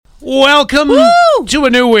Welcome to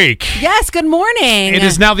a new week. Yes, good morning. It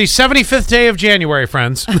is now the 75th day of January,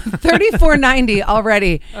 friends. 3490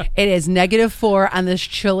 already. It is -4 on this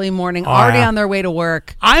chilly morning, already on their way to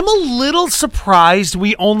work. I'm a little surprised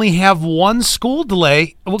we only have one school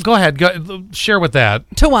delay. Well, go ahead. Share with that.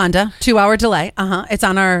 Towanda, 2-hour delay. It's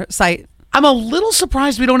on our site. I'm a little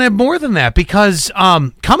surprised we don't have more than that because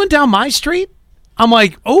coming down my street, I'm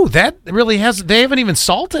like, oh, that really they haven't even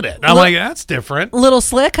salted it. I'm like, that's different. Little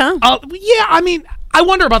slick, huh? Yeah, I mean, I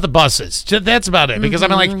wonder about the buses. That's about it. Because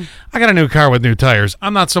I'm like, I got a new car with new tires.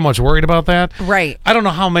 I'm not so much worried about that. Right. I don't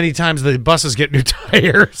know how many times the buses get new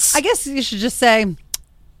tires. I guess you should just say,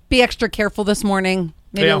 be extra careful this morning.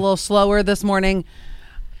 Maybe a little slower this morning.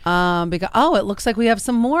 Because it looks like we have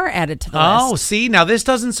some more added to the list. Oh, see, now this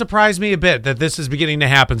doesn't surprise me a bit that this is beginning to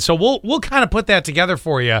happen. So we'll kind of put that together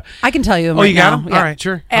for you. I can tell you. Oh, you got them? Yeah. All right,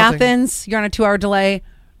 sure. Athens, you're on a 2-hour delay.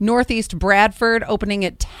 Northeast Bradford opening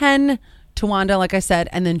at 10. Towanda, like I said,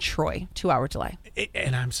 and then Troy, 2-hour delay.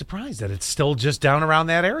 And I'm surprised that it's still just down around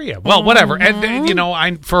that area. Well, whatever.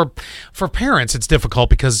 And for parents, it's difficult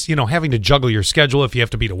because having to juggle your schedule if you have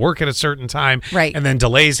to be to work at a certain time, right? And then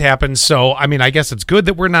delays happen. So I mean, I guess it's good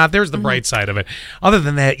that we're not. There's the bright side of it. Other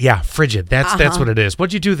than that, yeah, frigid. That's what it is.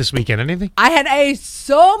 What'd you do this weekend? Anything? I had a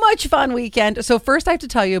so much fun weekend. So first, I have to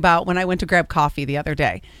tell you about when I went to grab coffee the other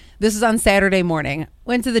day. This is on Saturday morning.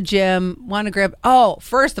 Went to the gym, want to grab...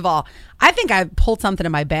 first of all, I think I pulled something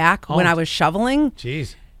in my back when I was shoveling.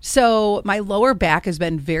 Jeez. So my lower back has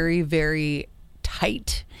been very, very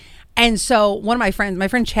tight. And so one of my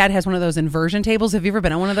friend Chad has one of those inversion tables. Have you ever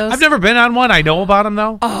been on one of those? I've never been on one. I know about them,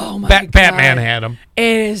 though. Oh, my God. Batman had them. It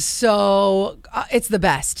is so... it's the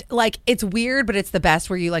best. Like, it's weird, but it's the best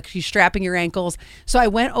where you're strapping your ankles. So I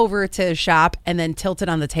went over to shop and then tilted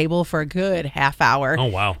on the table for a good half hour. Oh,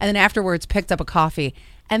 wow. And then afterwards picked up a coffee.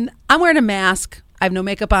 And I'm wearing a mask. I have no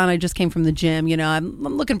makeup on. I just came from the gym. I'm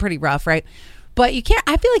looking pretty rough, right? But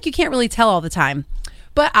I feel like you can't really tell all the time.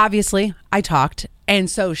 But obviously, I talked, and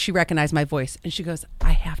so she recognized my voice, and she goes,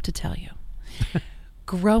 I have to tell you,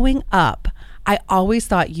 growing up, I always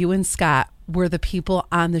thought you and Scott were the people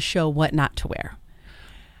on the show What Not to Wear.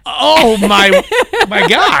 Oh, my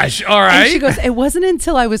gosh. All right. And she goes, it wasn't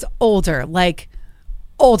until I was older, like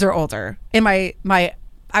older, in my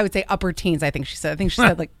I would say upper teens, I think she said. I think she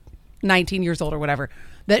said like 19 years old or whatever,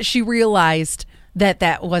 that she realized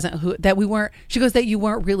that wasn't that we weren't, she goes, that you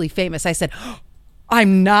weren't really famous. I said,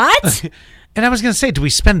 I'm not. And I was going to say, do we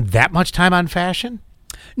spend that much time on fashion?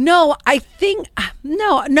 No, I think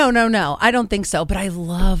no. I don't think so. But I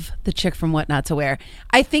love the chick from What Not to Wear.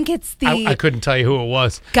 I think it's the I couldn't tell you who it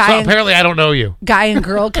was. Guy so apparently, I don't know you. Guy and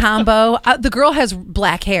girl combo. The girl has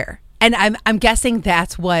black hair, and I'm guessing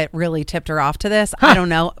that's what really tipped her off to this. I don't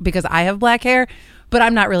know because I have black hair, but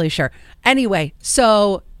I'm not really sure. Anyway,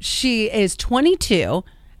 so she is 22,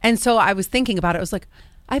 and so I was thinking about it. I was like,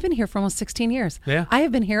 I've been here for almost 16 years. Yeah. I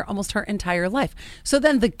have been here almost her entire life. So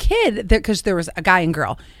then the kid, because there was a guy and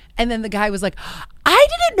girl, and then the guy was like, I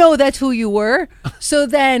didn't know that's who you were. So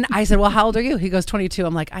then I said, well, how old are you? He goes, 22.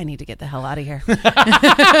 I'm like, I need to get the hell out of here. There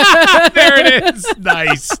it is.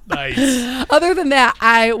 Nice. Other than that,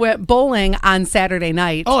 I went bowling on Saturday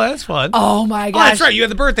night. Oh, that's fun. Oh, my gosh. Oh, that's right. You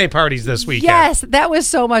had the birthday parties this weekend. Yes, that was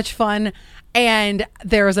so much fun. And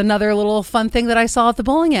there was another little fun thing that I saw at the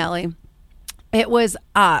bowling alley. It was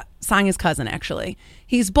Sonya's cousin, actually.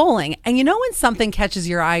 He's bowling. And when something catches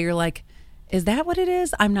your eye, you're like, is that what it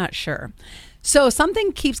is? I'm not sure. So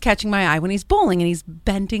something keeps catching my eye when he's bowling and he's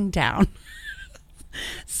bending down.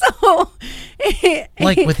 So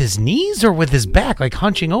like with his knees or with his back, like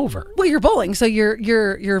hunching over? Well, you're bowling, so you're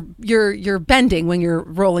bending when you're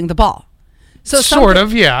rolling the ball. So sort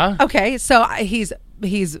of, yeah. Okay, so he's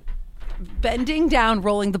bending down,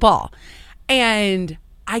 rolling the ball. And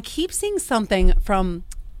I keep seeing something from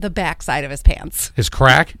the back side of his pants. His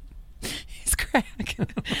crack? His crack.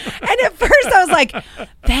 And at first I was like,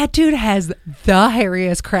 that dude has the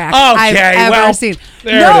hairiest crack I've ever seen.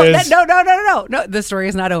 There it is. No, the story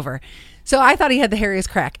is not over. So I thought he had the hairiest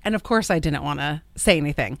crack. And of course I didn't want to say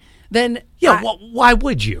anything. Then why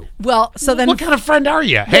would you? Well, so then what kind of friend are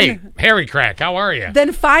you? Hey, hairy crack, how are you?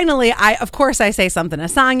 Then finally, I say something to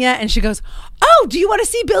Sonya, and she goes, "Oh, do you want to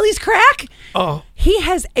see Billy's crack?" Oh, he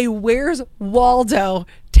has a Where's Waldo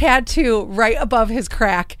tattoo right above his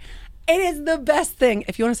crack. It is the best thing.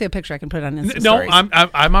 If you want to see a picture, I can put it on Insta stories. No,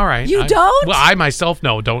 I'm all right. You don't? Well, I myself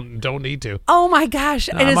don't need to. Oh my gosh!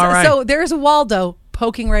 No, I'm all right. So there's Waldo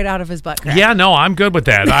poking right out of his butt crack. Yeah, no, I'm good with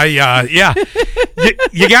that.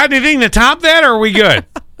 You got anything to top that, or are we good?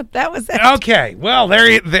 That was it. Okay, well,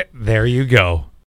 there you go.